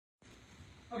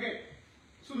Okay,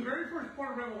 so the very first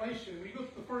part of Revelation, when you go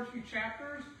through the first few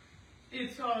chapters,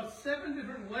 it's 7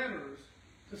 different letters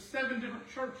to 7 different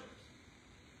churches.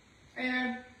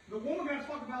 And the one we're going to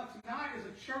talk about tonight is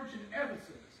a church in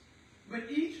Ephesus. But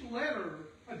each letter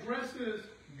addresses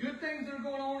good things that are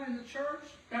going on in the church,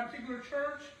 that particular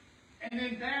church, and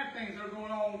then bad things that are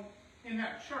going on in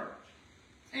that church.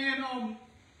 And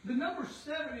the number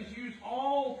 7 is used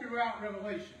all throughout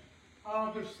Revelation.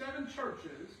 There's 7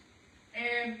 churches,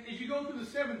 and as you go through the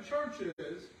 7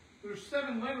 churches, there's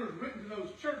 7 letters written to those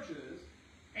churches,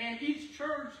 and each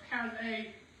church has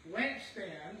a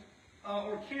lampstand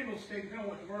or candlestick, depending on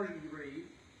what version you read.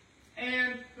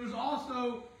 And there's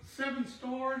also 7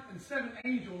 stars and 7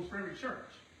 angels for every church.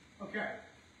 Okay,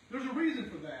 there's a reason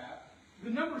for that. The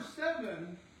number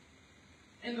 7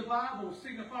 in the Bible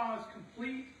signifies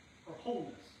complete or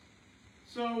wholeness.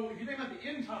 So if you think about the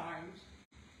end times,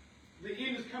 the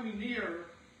end is coming near,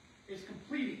 is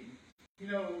completing,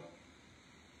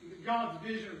 God's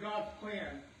vision or God's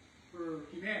plan for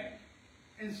humanity.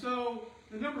 And so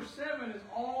the number 7 is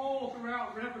all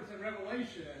throughout reference in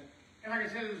Revelation. And like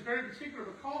I said, it's very particular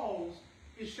because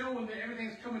it's showing that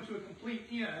everything's coming to a complete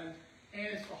end, and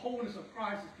it's the wholeness of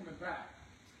Christ is coming back.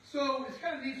 So it's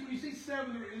kind of neat. So when you see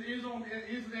 7, it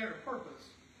is there a purpose.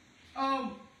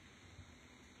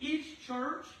 Each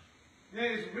church that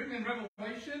is written in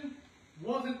Revelation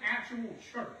was an actual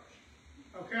church.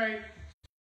 Okay?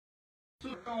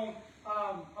 So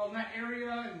on that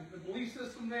area and the belief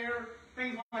system there,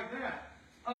 things like that.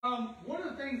 One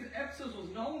of the things that Ephesus was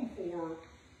known for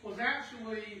was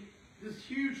actually this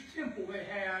huge temple they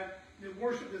had that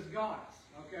worshipped this goddess.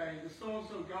 Okay, the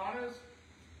so-and-so goddess.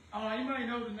 Anybody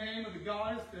know the name of the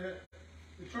goddess that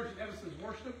the church of Ephesus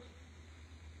worshipped?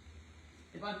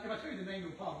 If I tell you the name,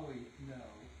 you'll probably know.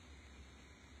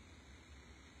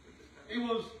 It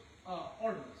was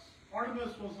Artemis.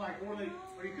 Artemis was like, or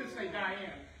you could say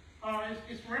Diane.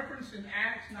 It's referenced in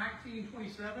Acts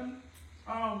 19:27.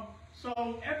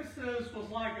 So Ephesus was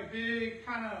like a big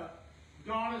kind of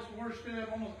goddess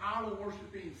worship, almost idol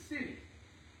worshiping city.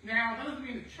 Now, that doesn't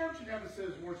mean the church in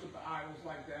Ephesus worshiped the idols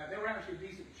like that. They were actually a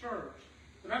decent church.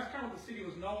 But that's kind of what the city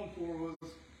was known for,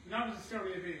 was not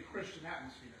necessarily a very Christian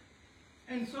atmosphere.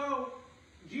 And so,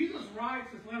 Jesus writes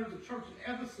his letter to the church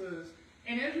in Ephesus,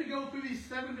 and as we go through these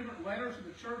 7 different letters to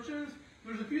the churches,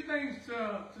 there's a few things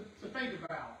to think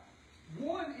about.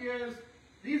 One is,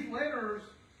 these letters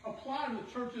apply to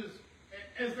the churches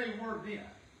as they were then.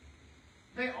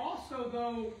 They also,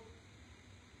 though,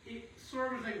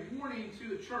 serve as a warning to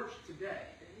the church today.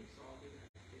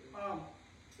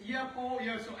 Paul,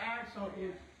 so Acts, so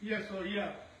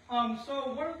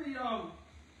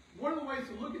one of the ways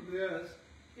to look at this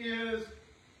is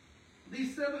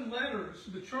these 7 letters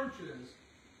to the churches.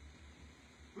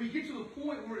 We get to the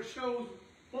point where it shows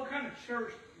what kind of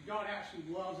church God actually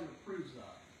loves and approves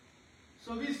of.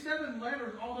 So these 7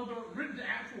 letters, although they're written to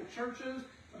actual churches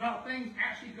about things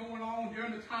actually going on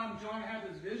during the time John had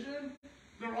this vision,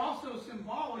 they're also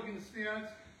symbolic in the sense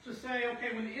to say,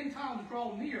 okay, when the end times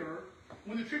draw near,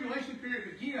 when the tribulation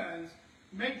period begins,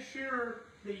 make sure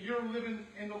that you're living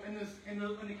in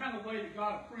the kind of way that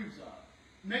God approves of.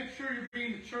 Make sure you're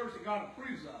being the church that God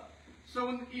approves of. So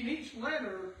in each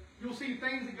letter, you'll see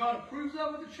things that God approves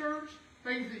of with the church,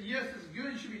 things that, yes, it's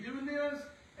good, you should be doing this,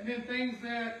 and then things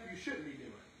that you shouldn't be doing.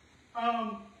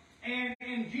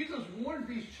 And Jesus warns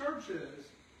these churches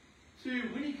to,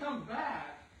 when he comes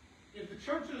back, if the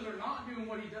churches are not doing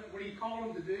what he called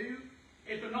them to do,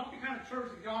 if they're not the kind of church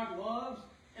that God loves,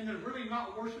 and they're really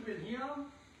not worshiping him,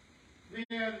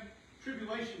 then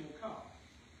tribulation will come.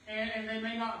 And they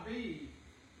may not be,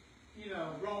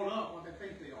 grown up what they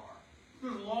think they are.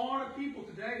 There's a lot of people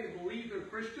today that believe they're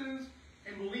Christians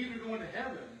and believe they're going to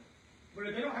heaven. But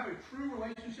if they don't have a true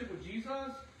relationship with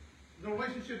Jesus, the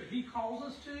relationship that he calls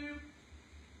us to,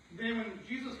 then when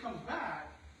Jesus comes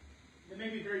back, they may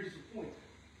be very disappointed.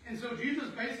 And so Jesus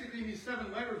basically in these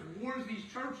 7 letters warns these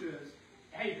churches,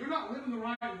 hey, if you're not living the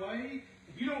right way,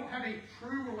 if you don't have a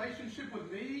true relationship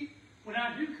with me, when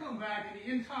I do come back and the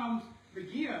end times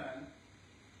begin,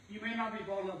 you may not be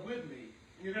brought up with me.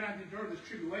 And you're going to have to endure this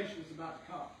tribulation that's about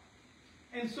to come.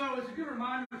 And so it's a good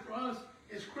reminder for us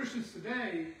as Christians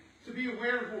today to be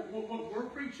aware of what we're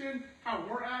preaching, how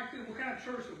we're acting, what kind of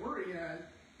church that we're in,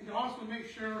 and to also make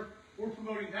sure we're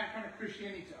promoting that kind of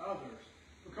Christianity to others.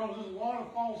 Because there's a lot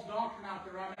of false doctrine out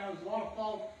there right now. There's a lot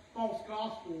of false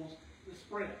gospels that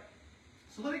spread.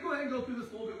 So let me go ahead and go through this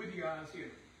a little bit with you guys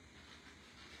here.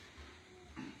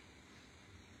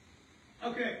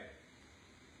 Okay.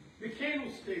 The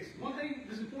candlesticks. One thing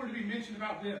that's important to be mentioned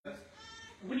about this,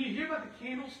 when you hear about the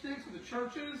candlesticks of the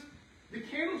churches, the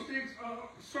candlesticks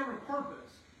serve a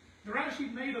purpose. They're actually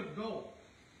made of gold.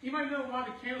 You might know why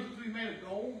the candlesticks would be made of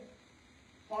gold?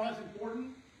 Why that's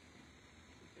important?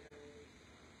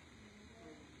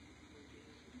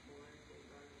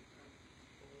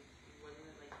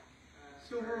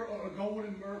 Silver or gold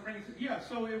and myrrh, frankincense. Yeah,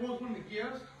 so it was one of the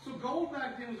gifts. So gold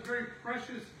back then was a very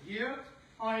precious gift.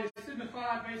 It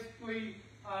signified basically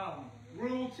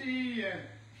royalty and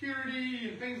purity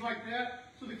and things like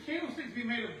that. So the candlesticks being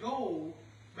made of gold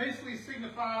basically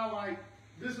signify like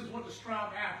this is what to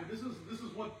strive after. This is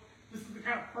the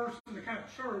kind of person, the kind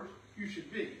of church you should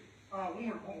be. One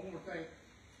more thing.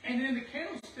 And then the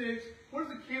candlesticks. What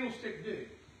does the candlestick do?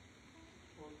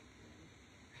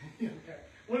 Okay.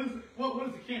 What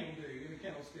does the candle do in the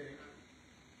candlestick?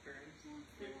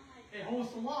 It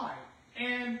holds the light.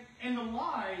 And the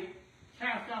light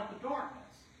casts out the darkness.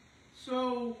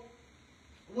 So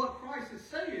what Christ is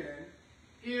saying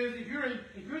is if you're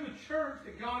in the church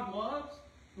that God loves,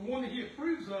 the one that He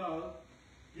approves of,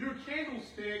 your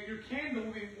candlestick, your candle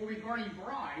will be burning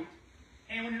bright.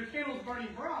 And when your candle is burning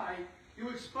bright,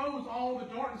 you'll expose all the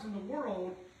darkness in the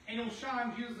world, and you'll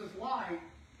shine Jesus' light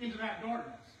into that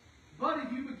darkness. But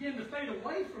if you begin to fade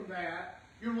away from that,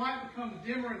 your light becomes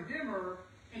dimmer and dimmer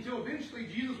until eventually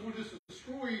Jesus will just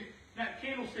destroy that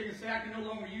candlestick and say, I can no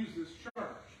longer use this church.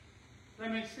 Does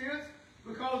that make sense?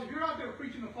 Because if you're out there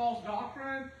preaching a false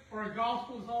doctrine, or a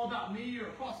gospel that's all about me, or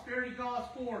a prosperity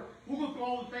gospel, or we'll look at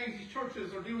all the things these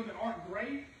churches are doing that aren't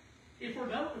great, if we're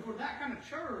that kind of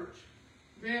church,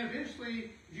 then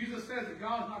eventually Jesus says that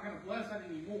God's not going to bless that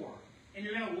anymore. And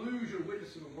you're going to lose your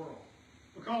witness in the world.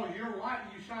 Because your light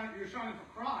that you're shining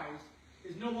for Christ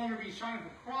is no longer being shining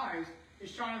for Christ,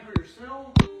 it's shining for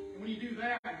yourself. And when you do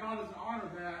that, God doesn't honor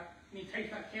that, and He takes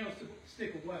that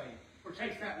candlestick away, or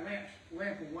takes that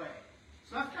lamp away.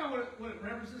 So that's kind of what it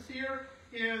references here,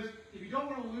 is if you don't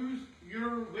want to lose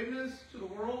your witness to the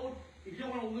world, if you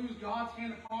don't want to lose God's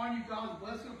hand upon you, God's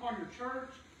blessing upon your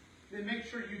church, then make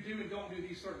sure you do and don't do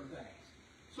these certain things.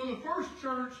 So the first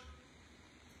church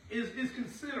is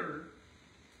considered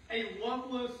a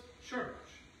loveless church.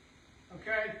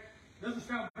 Okay? Doesn't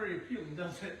sound very appealing,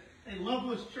 does it? A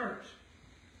loveless church.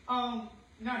 Now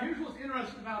here's what's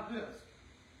interesting about this.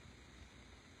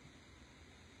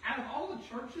 Out of all the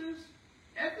churches,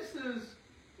 Ephesus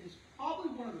is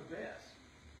probably one of the best.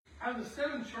 Out of the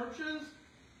 7 churches,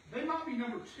 they might be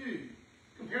number 2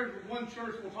 compared to the one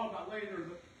church we'll talk about later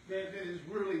that is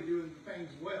really doing things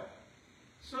well.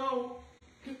 So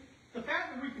the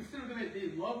fact that we consider them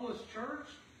the loveless church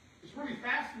is really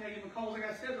fascinating because, like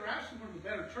I said, they're actually one of the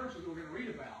better churches that we're going to read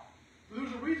about. But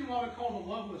there's a reason why they're called the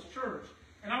loveless church.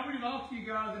 And I'll read it off to you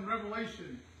guys in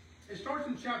Revelation. It starts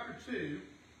in chapter 2.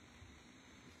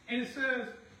 And it says,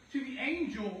 to the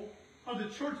angel of the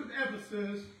church of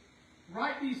Ephesus,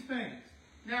 write these things.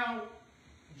 Now,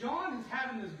 John is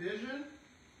having this vision,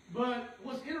 but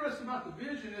what's interesting about the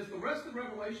vision is the rest of the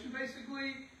Revelation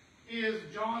basically is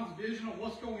John's vision of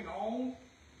what's going on.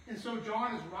 And so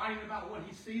John is writing about what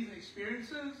he sees and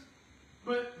experiences.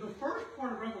 But the first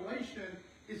part of Revelation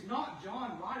is not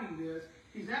John writing this.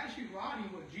 He's actually writing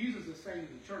what Jesus is saying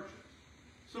to the churches.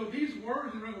 So these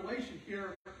words in Revelation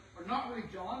here are not really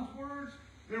John's words.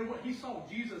 They're what he saw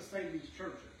Jesus say to these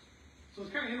churches. So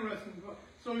it's kind of interesting.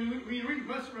 So when you read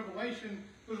the rest of Revelation,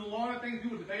 there's a lot of things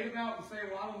people debate about and say,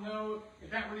 well, I don't know if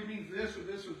that really means this or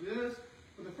this or this.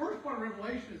 But the first part of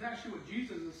Revelation is actually what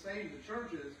Jesus is saying to the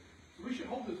churches. So we should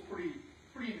hold this pretty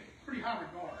high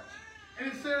regard.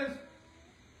 And it says,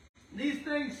 these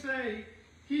things say,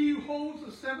 he who holds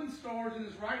the 7 stars in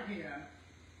his right hand,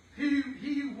 he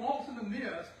who walks in the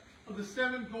midst of the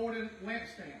 7 golden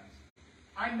lampstands.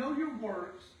 I know your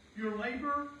works, your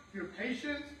labor, your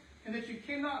patience, and that you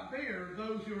cannot bear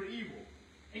those who are evil.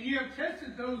 And you have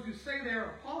tested those who say they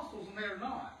are apostles, and they are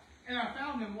not. And I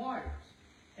found them liars.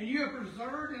 And you have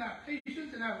preserved and have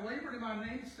patience and have labored in my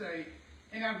name's sake,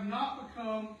 and have not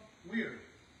become weary.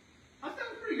 That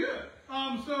sounds pretty good.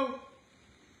 So,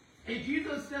 if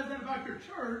Jesus says that about your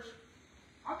church,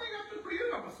 I think I feel pretty good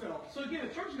about myself. So again,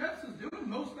 the church in Ephesus is doing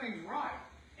most things right.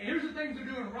 And here's the things they're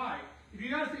doing right. If you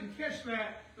guys didn't catch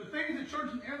that, the things the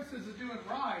church in Ephesus is doing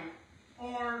right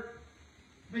are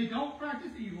they don't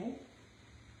practice evil.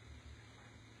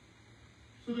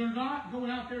 So they're not going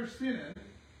out there sinning.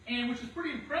 And which is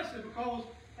pretty impressive because,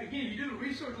 again, if you do the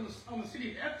research on the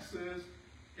city of Ephesus,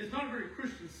 it's not a very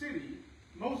Christian city.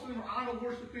 Most of them are idol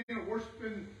worshiping or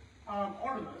worshiping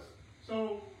Artemis.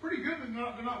 So pretty good that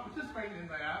they're not participating in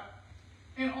that.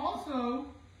 And also,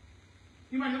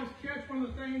 you might help us catch one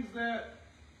of the things that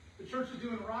the church is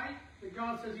doing right, that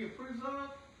God says He approves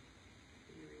of.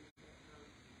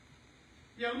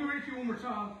 Yeah, let me read it to you one more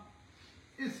time.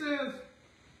 it says,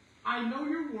 I know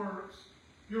your works,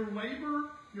 your labor,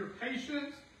 your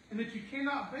patience, and that you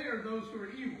cannot bear those who are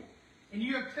evil. And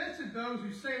you have tested those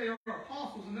who say they are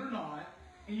apostles, and they're not,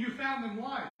 and you have found them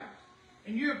liars.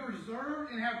 And you have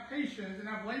preserved and have patience, and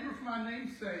have labored for my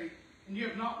name's sake, and you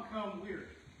have not become weary.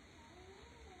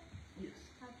 Yes.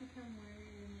 Not become weary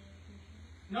in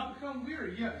the Not become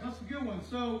weary, yes, that's a good one.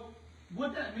 So,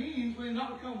 what that means when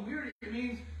not become weary, it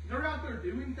means they're out there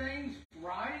doing things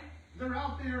right. They're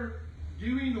out there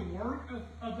doing the work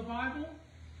of the Bible.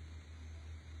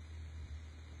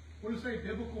 What does it say?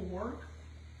 Biblical work.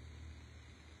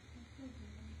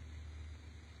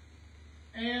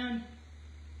 And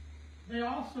they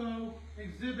also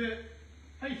exhibit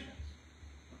patience.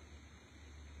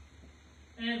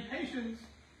 And patience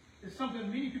is something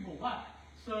many people lack.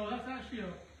 So that's actually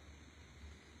a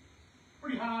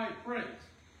pretty high praise.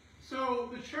 So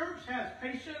the church has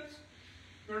patience.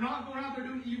 They're not going out there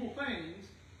doing evil things.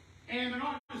 And they're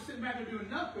not just sitting back there doing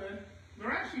nothing.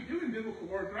 They're actually doing biblical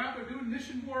work. They're out there doing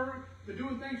mission work. They're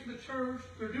doing things for the church.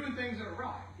 They're doing things that are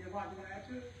right. You have a lot you want to add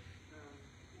to it?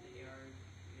 They are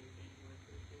making more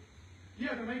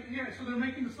Christians. Yeah, so they're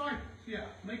making disciples. Yeah,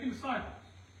 making disciples.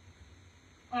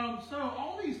 So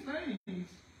all these things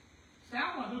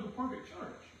sound like they're the perfect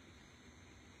church.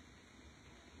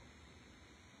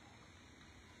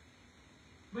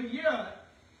 But yet,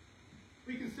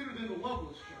 we consider them the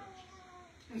loveless church.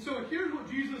 And so here's what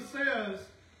Jesus says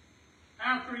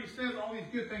after he says all these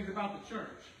good things about the church.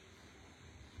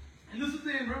 And this is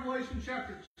in Revelation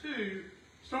chapter 2,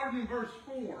 starting in verse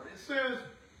 4. It says,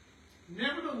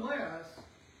 Nevertheless,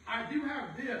 I do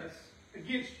have this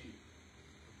against you,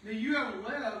 that you have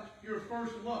left your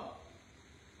first love.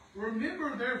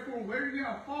 Remember, therefore, where you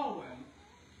have fallen,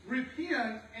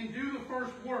 repent and do the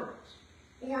first works.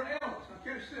 Or else, now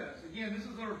catch this, again, this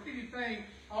is a repeated thing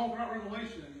all throughout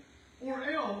Revelation. Or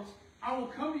else, I will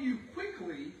come to you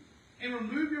quickly and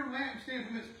remove your lampstand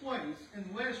from its place,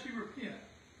 unless you repent.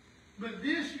 But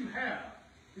this you have,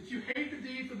 that you hate the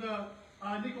deeds of the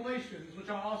Nicolaitans, which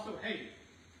I also hate.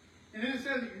 And then it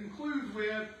says, it concludes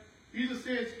with, Jesus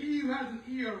says, He who has an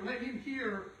ear, let him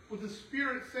hear what the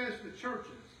Spirit says to the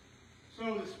churches.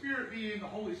 So the Spirit being the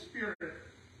Holy Spirit,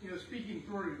 speaking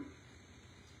through.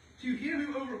 To him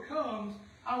who overcomes,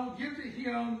 I will give to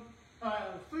him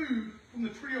food from the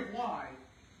tree of life,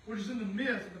 which is in the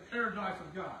midst of the paradise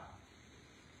of God.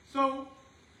 So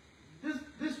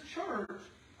this church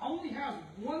only has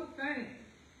one thing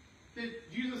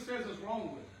that Jesus says is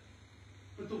wrong with it.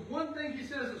 But the one thing he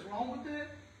says is wrong with it,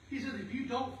 he says, if you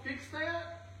don't fix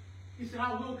that, he said,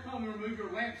 I will come and remove your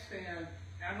lampstand, and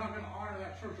I'm not going to honor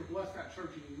that church or bless that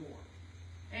church anymore.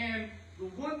 And the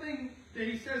one thing that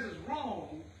he says is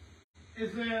wrong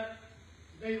is that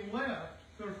they left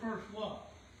their first love.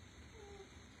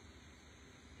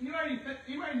 Anybody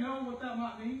know what that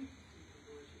might mean?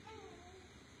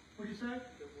 What do you say?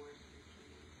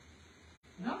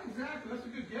 Not exactly. That's a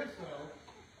good guess, though.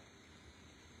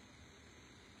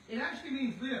 It actually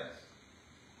means this.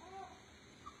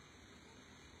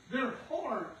 Their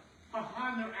heart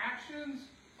behind their actions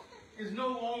is no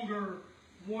longer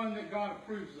one that God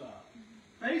approves of.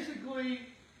 Basically,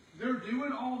 they're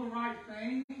doing all the right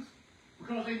things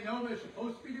because they know they're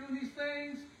supposed to be doing these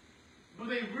things, but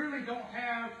they really don't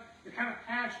have the kind of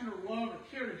passion or love or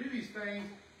care to do these things.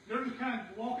 They're just kind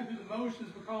of walking through the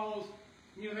motions because,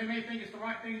 they may think it's the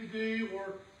right thing to do,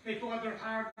 or they feel like they're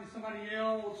higher than somebody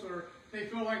else, or they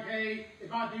feel like, hey,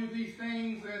 if I do these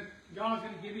things, then God's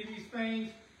going to give me these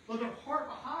things. But their heart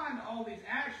behind all these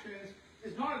actions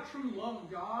is not a true love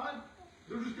of God.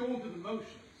 They're just going through the motions.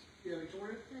 Yeah,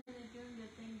 Victoria? So they're doing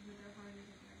good things, but their heart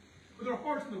isn't right. But their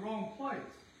heart's in the wrong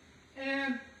place.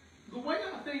 And the way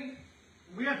I think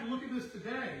we have to look at this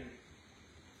today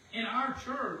in our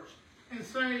church and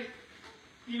say,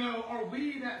 are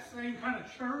we that same kind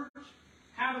of church?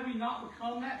 How do we not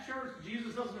become that church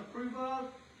Jesus doesn't approve of?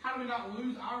 How do we not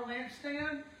lose our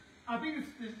lampstand? I think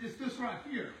it's this right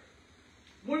here.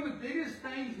 One of the biggest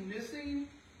things missing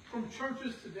from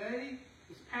churches today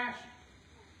is passion.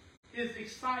 It's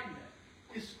excitement.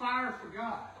 It's fire for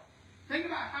God. Think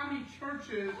about how many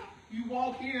churches you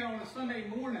walk in on a Sunday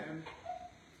morning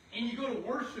and you go to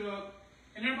worship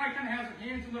and everybody kind of has their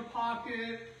hands in their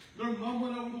pocket. They're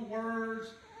mumbling over the words.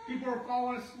 People are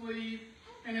falling asleep.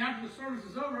 And then after the service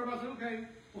is over, everybody says, okay,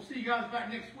 we'll see you guys back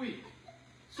next week.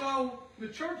 So the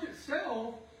church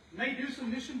itself may do some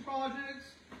mission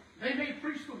projects. They may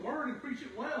preach the word and preach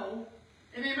it well.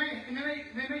 And they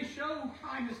may show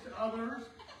kindness to others.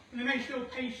 And they may show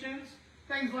patience,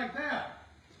 things like that.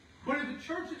 But if the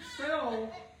church itself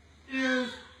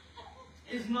is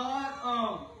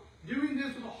not doing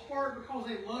this with a heart because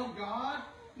they love God,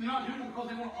 they're not doing it because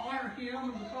they want to honor Him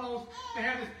and because they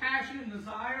have this passion and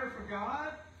desire for God,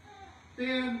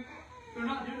 then they're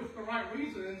not doing it for the right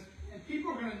reasons, and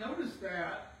people are going to notice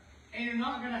that, and you're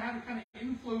not going to have the kind of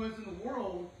influence in the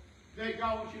world that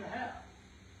God wants you to have.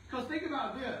 Because think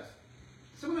about this.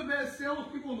 Some of the best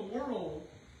salespeople in the world,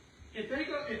 if they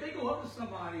go up to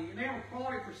somebody and they have a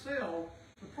product for sale,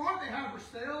 the product they have for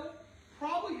sale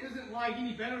probably isn't like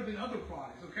any better than other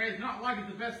products, okay? It's not like it's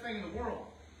the best thing in the world.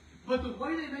 But the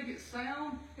way they make it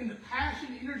sound and the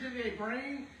passion, the energy they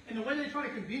bring, and the way they try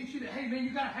to convince you that, hey, man,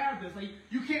 you got to have this. Like,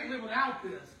 you can't live without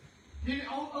this. Then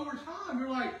over time, you're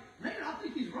like, man, I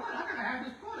think he's right. I got to have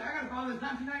this product. I got to buy this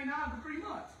 $19.99 for 3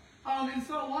 months. And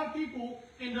so a lot of people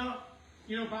end up,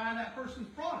 buying that person's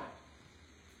product.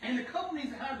 And the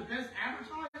companies that have the best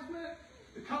advertisement,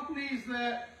 the companies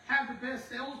that have the best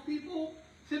salespeople,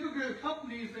 typically the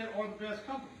companies that are the best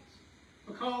companies.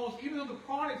 Because even though the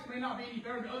products may not be any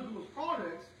better than other people's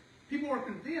products, people are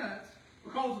convinced,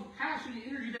 because of the passion and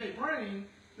energy they bring,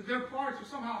 that their products are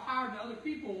somehow higher than other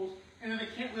people's, and that they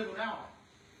can't live without it.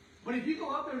 But if you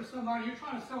go up there to somebody, you're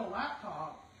trying to sell a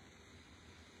laptop,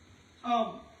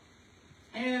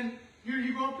 and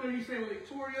you go up there and you say, well,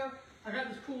 Victoria, I got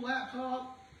this cool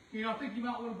laptop, I think you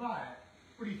might want to buy it.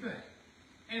 What do you think?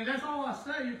 And if that's all I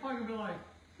say, you're probably going to be like,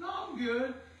 no, I'm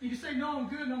good. And you say, no, I'm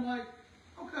good, and I'm like,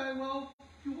 okay, well,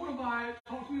 if you want to buy it,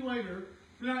 talk to me later.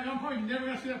 Then I'm probably never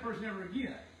going to see that person ever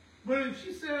again. But if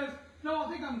she says, no,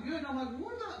 I think I'm good, and I'm like, well,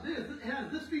 what about this? It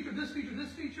has this feature, this feature,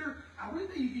 this feature. I really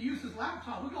think you can use this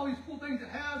laptop. Look at all these cool things it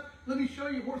has. Let me show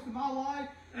you it works in my life.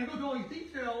 And I go through all these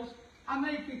details. I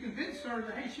may can convince her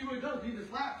that, hey, she really does need this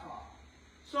laptop.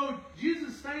 So Jesus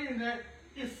is saying that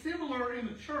it's similar in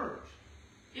the church.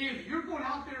 If you're going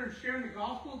out there and sharing the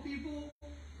gospel with people,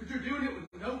 but you're doing it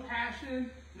with no passion,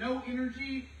 no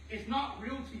energy, it's not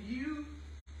real to you,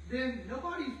 then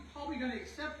nobody's probably going to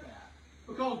accept that,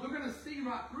 because they're going to see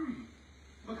right through you.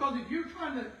 Because if you're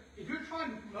trying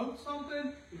to promote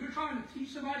something, if you're trying to teach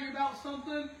somebody about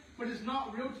something, but it's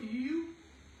not real to you,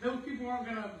 those people aren't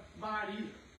going to buy it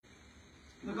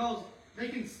either, because they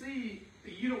can see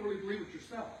that you don't really believe what you're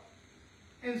selling.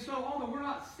 And so, although we're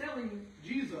not selling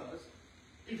Jesus,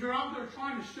 if you're out there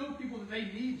trying to show people that they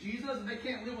need Jesus and they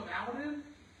can't live without Him,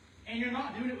 and you're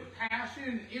not doing it with passion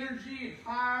and energy and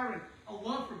fire and a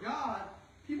love for God,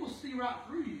 people see right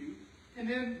through you, and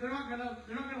then they're not gonna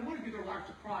want to give their life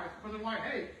to Christ. But they're like,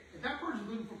 hey, if that person's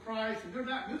living for Christ and they're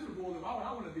that miserable, then why would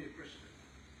I want to be a Christian?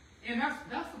 And that's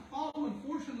the problem,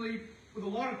 unfortunately, with a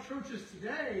lot of churches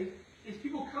today, is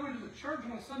people come into the church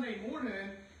on a Sunday morning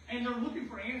and they're looking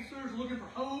for answers, looking for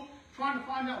hope, trying to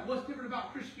find out what's different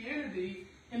about Christianity.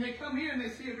 And they come in and they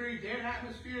see a very dead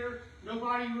atmosphere.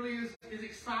 Nobody really is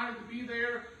excited to be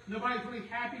there. Nobody's really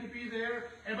happy to be there.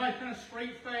 Everybody's kind of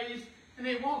straight-faced. And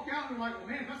they walk out and they're like, well,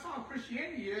 man, if that's how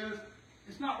Christianity is,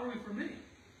 it's not really for me.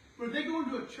 But if they go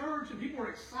into a church and people are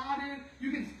excited,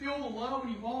 you can feel the love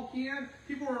when you walk in.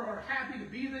 People are happy to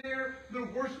be there. They're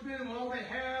worshiping with all they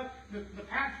have. The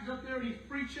pastor's up there and he's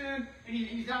preaching, and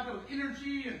he's out there with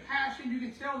energy and passion. You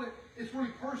can tell that it's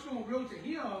really personal and real to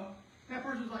him. That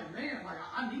person's like, man,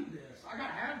 I need this. I got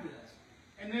to have this.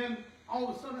 And then all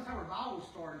of a sudden, that's how revivals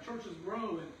start, and churches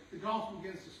grow, and the gospel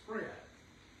begins to spread.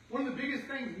 One of the biggest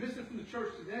things missing from the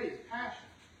church today is passion.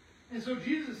 And so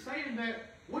Jesus is saying that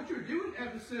what you're doing,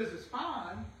 Ephesus, is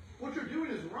fine. What you're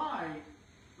doing is right,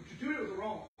 but you're doing it with the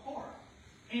wrong heart.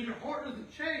 And if your heart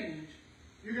doesn't change,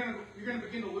 you're going to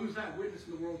begin to lose that witness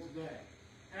in the world today.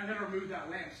 And I'm going to remove that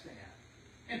lampstand.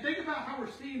 And think about how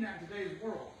we're seeing that in today's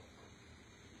world.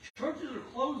 Churches are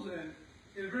closing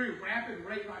at a very rapid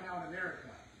rate right now in America.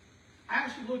 I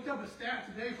actually looked up a stat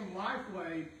today from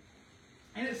Lifeway,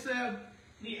 and it said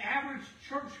the average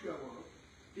churchgoer,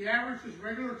 the average just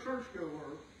regular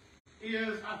churchgoer,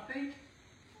 is, I think,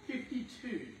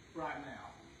 52 right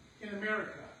now in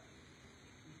America.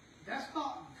 That's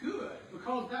not good,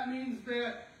 because that means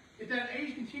that if that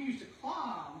age continues to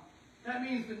climb, that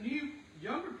means the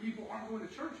younger people aren't going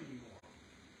to church anymore.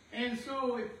 And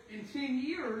so if in 10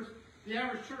 years, the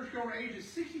average churchgoer age is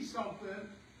 60-something,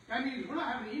 that means we're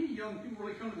not having any young people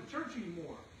really come to the church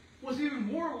anymore. What's even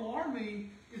more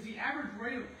alarming is the average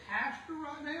rate of a pastor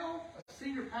right now, a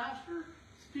senior pastor,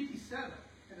 is 57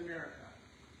 in America.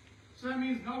 So that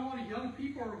means not a lot of young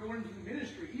people are going into the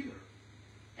ministry either.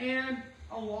 And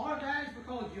a lot of that is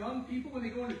because young people, when they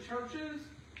go into churches,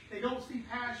 they don't see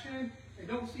passion, they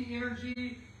don't see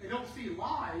energy, they don't see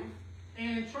life.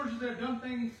 And churches that have done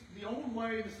things the old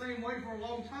way, the same way for a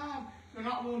long time, they're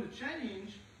not willing to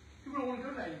change. People don't want to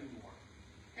do that anymore.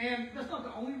 And that's not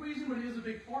the only reason, but it is a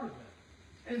big part of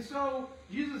it. And so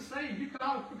Jesus is saying you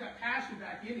got to put that passion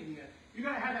back in again. You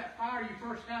got to have that fire you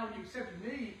first had when you accepted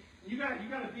me. And you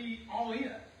got to be all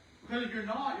in. Because if you're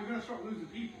not, you're going to start losing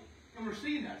people. And we're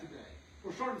seeing that today.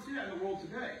 We're starting to see that in the world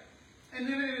today. And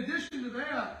then in addition to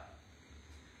that,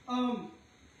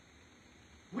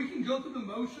 we can go through the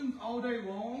motions all day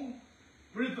long,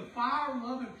 but if the fire,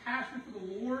 love, and passion for the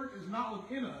Lord is not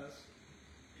within us,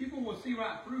 people will see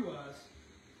right through us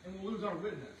and we'll lose our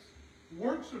witness.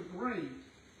 Works are great,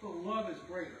 but love is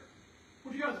greater.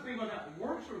 What do you guys think about that?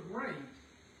 Works are great,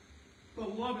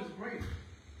 but love is greater.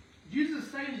 Jesus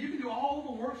is saying that you can do all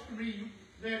the works for me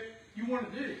that you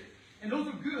want to do. And those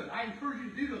are good. I encourage you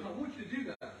to do those. I want you to do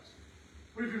those.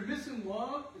 But if you're missing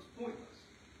love, it's pointless.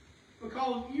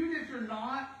 Because even if you're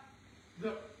not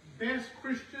the best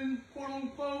Christian, quote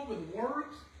unquote, with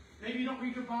works, maybe you don't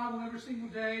read your Bible every single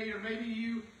day, or maybe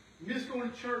you miss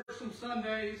going to church some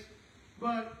Sundays,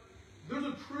 but there's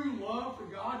a true love for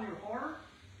God in your heart.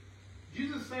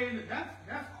 Jesus is saying that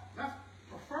that's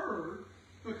preferred,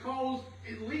 because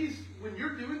at least when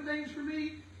you're doing things for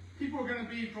me, people are going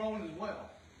to be drawn as well.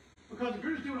 Because if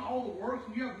you're just doing all the work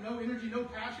and you have no energy, no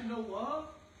passion, no love,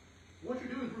 what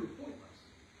you're doing is really pointless.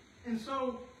 And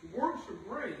so, works are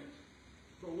great,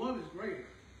 but love is greater.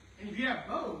 And if you have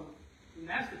both, then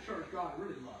that's the church God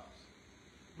really loves.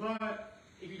 But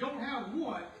if you don't have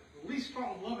one, at least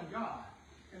start with loving God.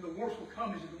 And the works will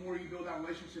come as the more you build that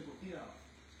relationship with Him.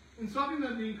 And something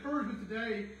that the encouragement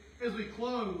today as we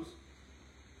close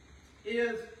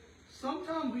is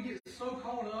sometimes we get so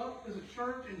caught up as a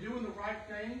church in doing the right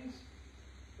things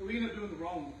that we end up doing the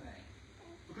wrong thing.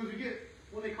 Because we get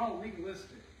what they call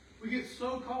legalistic. We get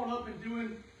so caught up in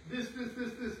doing this,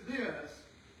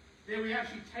 that we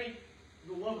actually take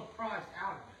the love of Christ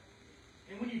out of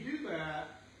it. And when you do that,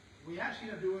 we actually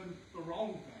end up doing the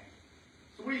wrong thing.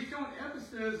 So what he's telling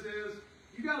Ephesus is,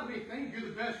 you got to be thinking you're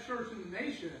the best church in the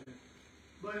nation,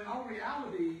 but in all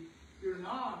reality, you're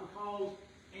not, because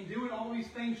in doing all these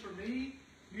things for me,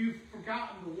 you've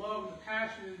forgotten the love and the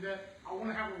passion that I want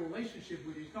to have a relationship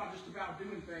with you. It's not just about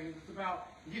doing things. It's about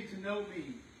getting to know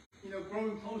me,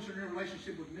 growing closer in your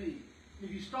relationship with me. And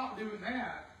if you stop doing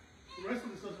that, the rest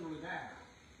of this doesn't really matter.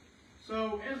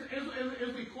 So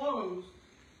as we close,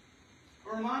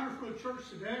 a reminder for the church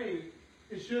today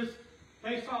is just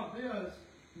based off this: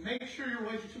 make sure your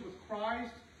relationship with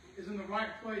Christ is in the right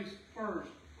place first.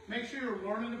 Make sure you're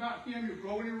learning about Him, you're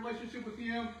growing your relationship with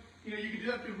Him. You can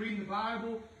do that through reading the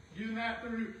Bible, doing that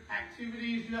through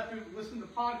activities, do that through listening to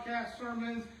podcast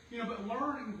sermons, but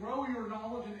learn and grow your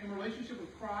knowledge and relationship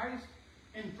with Christ.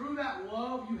 And through that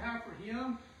love you have for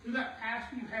Him, through that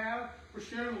passion you have for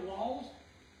sharing the laws,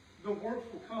 the works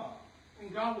will come.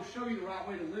 And God will show you the right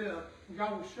way to live. And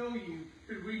God will show you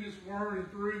through reading His Word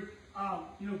and through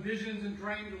visions and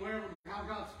dreams and whatever, how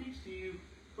God speaks to you.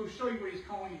 He'll show you what He's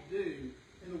calling you to do,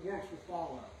 and the works will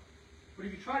follow. But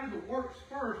if you try to do the works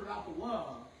first without the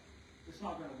love, it's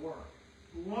not going to work.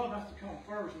 The love has to come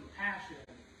first, and the passion.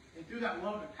 And through that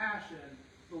love and passion,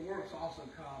 the works also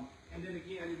come. And then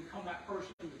again, you become that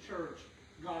person in the church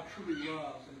God truly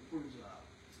loves and approves of.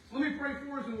 So let me pray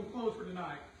for us, and we'll close for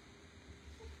tonight.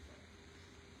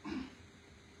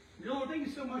 Lord, thank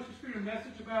you so much for your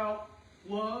message about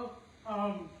love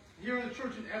here in the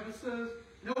church in Ephesus.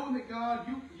 Knowing that, God,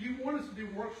 you want us to do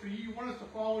works for you. You want us to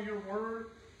follow your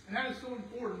word. And that is so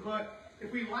important. But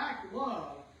if we lack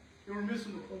love, then we're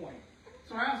missing the point.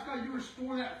 So I ask, God, you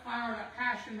restore that fire, that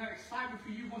passion, that excitement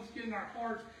for you once again in our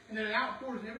hearts, and that it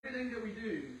outpours in everything that we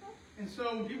do. And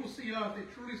so when people see us, they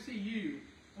truly see you,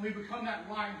 and we become that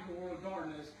light into the world of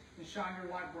darkness and shine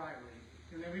your light brightly.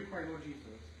 In your name we pray, Lord Jesus.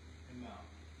 Amen.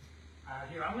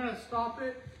 Here, I'm going to stop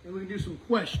it, and we can do some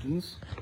questions.